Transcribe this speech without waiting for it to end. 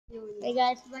Hey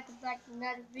guys, welcome back to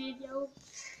another video.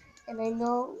 And I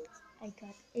know I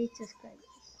got 8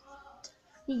 subscribers.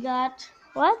 He got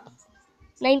what?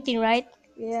 19, right?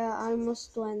 Yeah,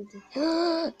 almost 20.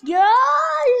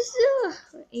 Guys!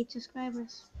 8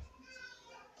 subscribers.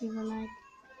 Give a like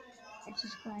and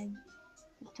subscribe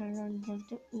and turn on the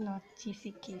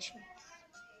notifications.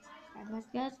 I'm not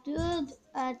that good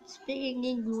at speaking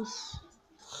English.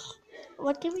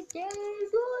 What can we do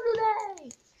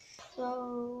today?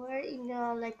 So we're in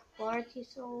a party,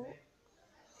 so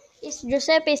is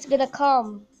Giuseppe is gonna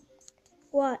come.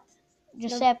 What?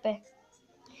 Giuseppe.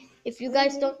 If you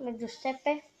guys don't know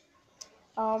Giuseppe,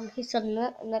 he's a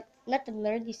not a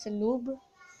nerd, he's a noob,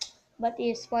 but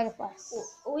he's one of us.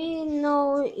 We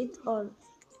know it all.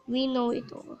 We know it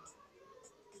all.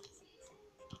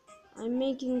 I'm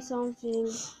making something.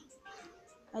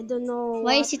 I don't know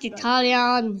Why what. is it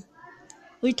Italian?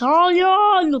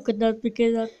 Italian! Look at that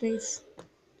face.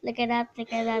 Look at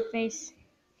that face.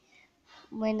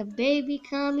 When the baby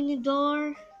come in the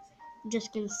door, I'm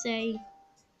just gonna say,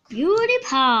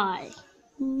 PewDiePie!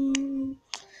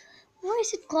 Why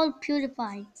is it called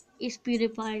PewDiePie? Is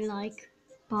PewDiePie like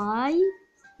pie? You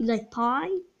like pie?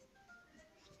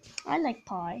 I like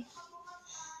pie.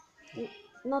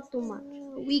 Not too much.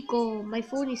 Wiko. My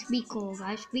phone is Wiko,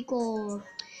 guys. Wiko.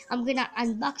 I'm gonna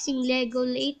unboxing Lego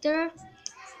later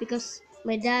because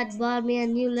my dad bought me a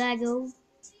new Lego.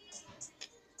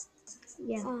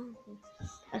 Yeah,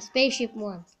 a spaceship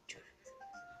one.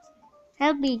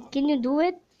 Help me. Can you do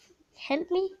it?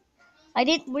 Help me. I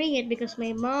didn't bring it because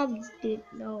my mom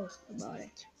didn't know about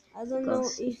it. I don't know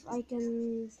if I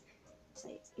can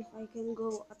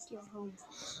go at your home.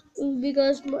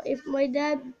 Because if my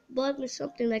dad bought me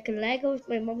something like a Lego,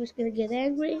 my mom is gonna get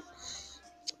angry.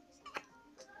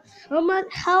 How much?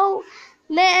 How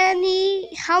many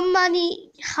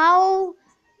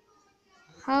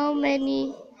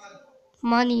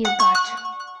money you got?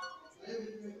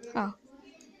 Huh?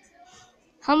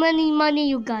 How many money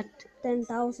you got?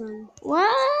 10,000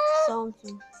 What?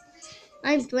 something.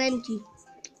 I'm 20.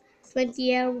 20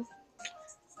 euro.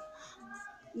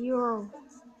 Euro.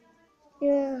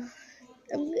 Yeah.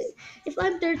 If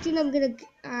I'm 13, I'm gonna.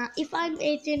 If I'm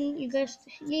 18, you guys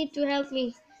need to help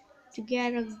me to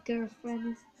get a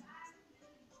girlfriend.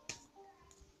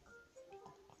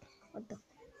 What the?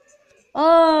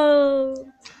 Oh.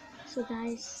 So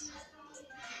guys,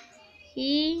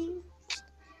 he.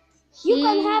 You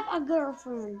can have a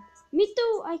girlfriend. Me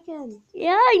too, I can.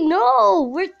 Yeah, I know.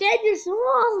 We're 10 years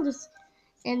old.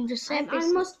 And I'm Giuseppe is.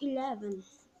 almost 11.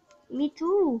 Me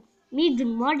too. Me,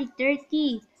 January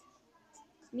 30.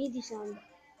 Me, December.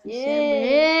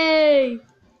 Yay!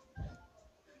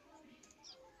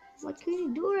 What can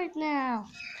you do right now?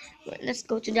 Right, let's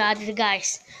go to the other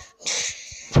guys.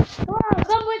 Come on,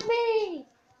 come with me.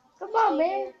 Come on,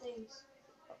 man.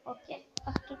 Okay.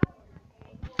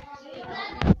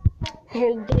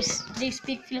 They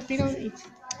speak Filipino.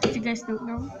 If you guys don't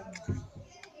know,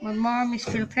 my mom is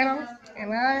Filipino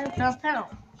and I'm Filipino.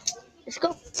 Let's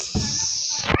go.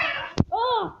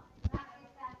 Oh!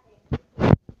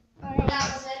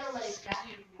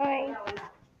 Hi.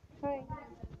 Hi.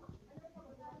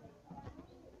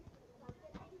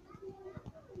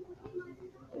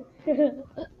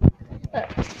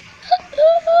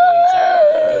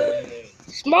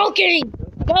 Smoking.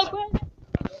 Smoke.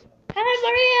 Hi,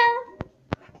 Maria.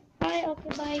 Hi. Okay.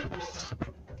 Bye.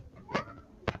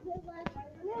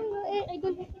 I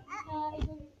don't.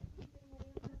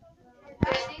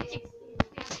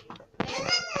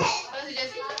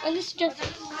 I just.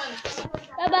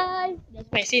 Bye bye.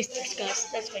 That's my sisters, guys.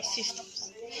 That's my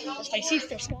sisters. That's my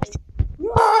sisters, guys.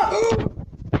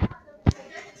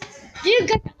 You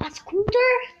got a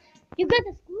scooter? You got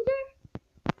a scooter?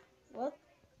 What?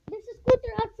 There's a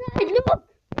scooter outside. Look.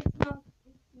 It's not.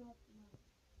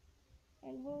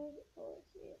 And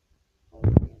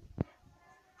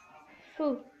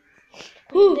who?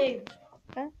 Who? Dave.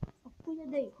 Huh? Kuya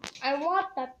Dave. I want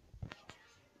that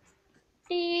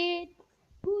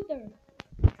scooter.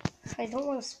 I don't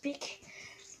want to speak.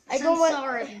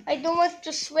 Sorry. I don't want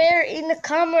to swear in the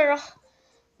camera.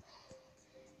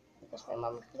 Because my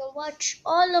mom is gonna watch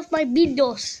all of my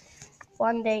videos.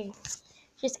 One day,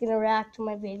 she's gonna react to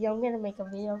my video. I'm gonna make a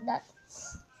video of that.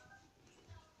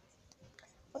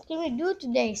 What can we do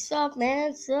today? Sup,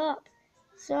 man? Sup?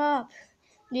 Sup?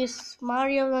 This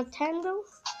Mario Nintendo.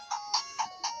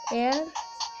 And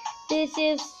this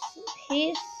is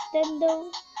his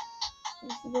Nintendo.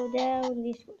 Let's go down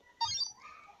this one.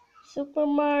 Super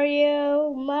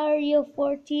Mario, Mario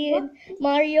 14,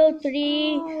 Mario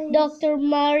 3, Dr.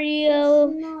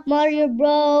 Mario, Mario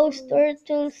Bros,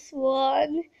 Turtles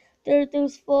 1,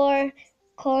 Turtles 4,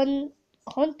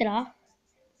 Contra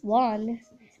 1,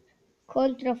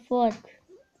 Contra 4,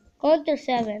 Contra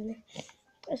 7.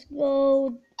 Let's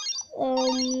go,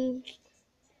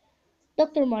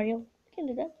 Dr. Mario. I can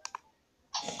do that.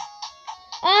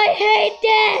 I hate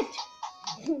that!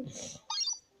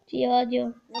 The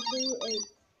audio. What do you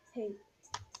hate?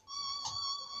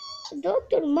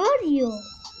 Dr. Mario.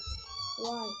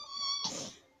 Why?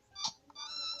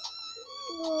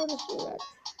 Oh, let's do that.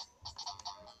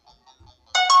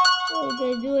 What are we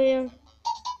gonna do here?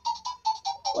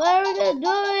 What are we gonna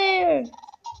do here?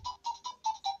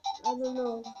 I don't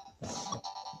know.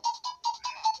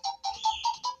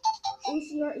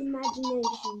 Use your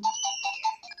imagination.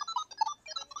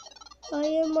 I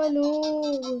am a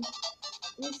noob.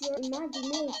 Use your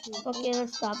imagination. Okay,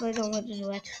 let's stop. I don't want to do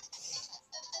it.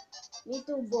 Me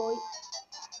too, boy.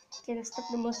 Can I stop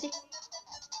the music?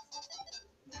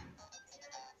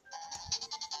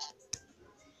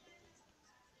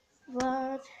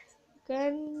 What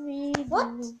can we do?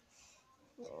 What?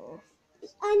 Oh,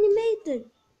 It's animated.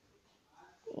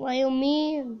 what do you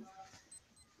mean?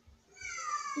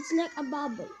 It's like a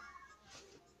bubble.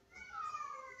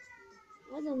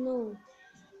 I don't know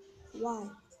why.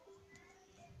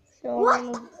 So,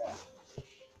 What?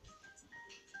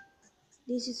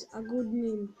 This is a good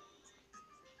meme.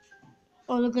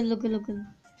 oh, look at.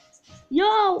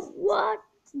 Yo, what?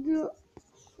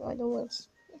 I don't want.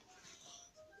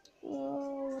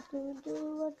 Oh, what can we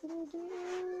do? What can we do?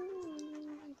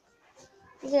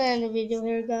 We're gonna end the video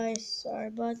here, guys. Sorry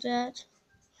about that.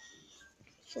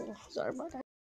 So, sorry about that.